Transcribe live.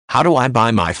How do I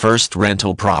buy my first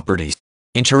rental property?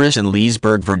 Interest in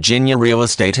Leesburg, Virginia real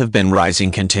estate have been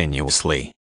rising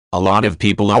continuously. A lot of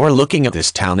people are looking at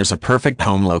this town as a perfect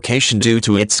home location due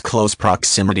to its close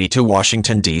proximity to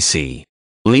Washington, D.C.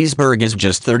 Leesburg is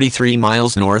just 33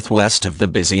 miles northwest of the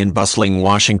busy and bustling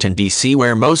Washington, D.C.,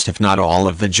 where most if not all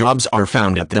of the jobs are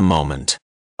found at the moment.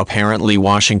 Apparently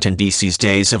Washington, D.C.'s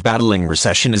days of battling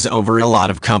recession is over. A lot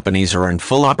of companies are in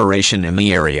full operation in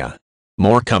the area.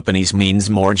 More companies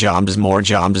means more jobs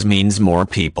means more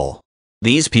people.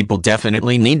 These people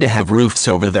definitely need to have roofs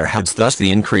over their heads, thus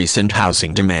the increase in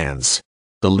housing demands.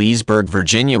 The Leesburg,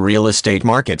 Virginia real estate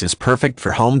market is perfect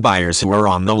for home buyers who are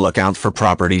on the lookout for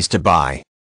properties to buy.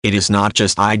 It is not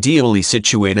just ideally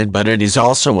situated, but it is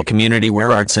also a community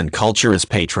where arts and culture is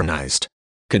patronized.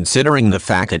 Considering the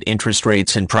fact that interest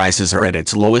rates and prices are at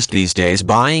its lowest these days,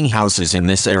 buying houses in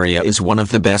this area is one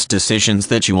of the best decisions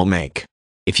that you will make.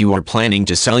 If you are planning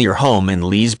to sell your home in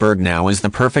Leesburg, now is the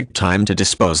perfect time to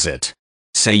dispose it.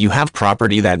 Say you have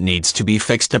property that needs to be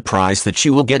fixed, a price that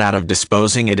you will get out of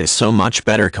disposing it is so much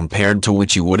better compared to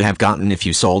what you would have gotten if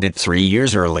you sold it 3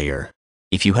 years earlier.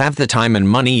 If you have the time and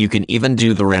money, you can even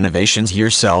do the renovations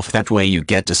yourself. That way you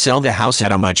get to sell the house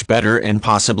at a much better and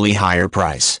possibly higher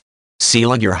price.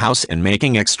 Selling your house and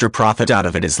making extra profit out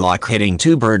of it is like hitting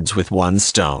two birds with one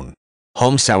stone.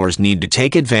 Home sellers need to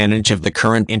take advantage of the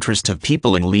current interest of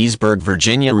people in Leesburg,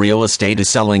 Virginia. Real estate is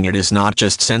selling it is not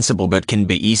just sensible but can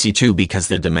be easy too, because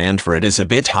the demand for it is a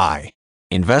bit high.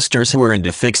 Investors who are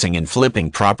into fixing and flipping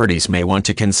properties may want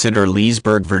to consider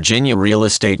Leesburg, Virginia real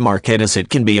estate market, as it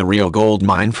can be a real gold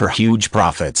mine for huge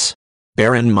profits.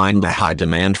 Bear in mind the high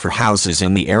demand for houses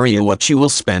in the area. What you will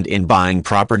spend in buying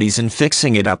properties and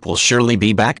fixing it up will surely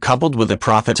be back coupled with a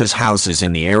profit, as houses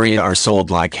in the area are sold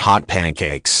like hot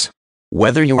pancakes.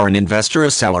 Whether you are an investor,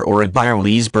 a seller, or a buyer,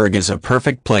 Leesburg is a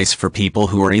perfect place for people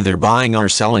who are either buying or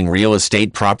selling real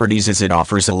estate properties, as it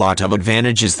offers a lot of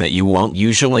advantages that you won't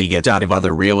usually get out of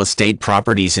other real estate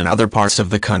properties in other parts of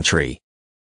the country.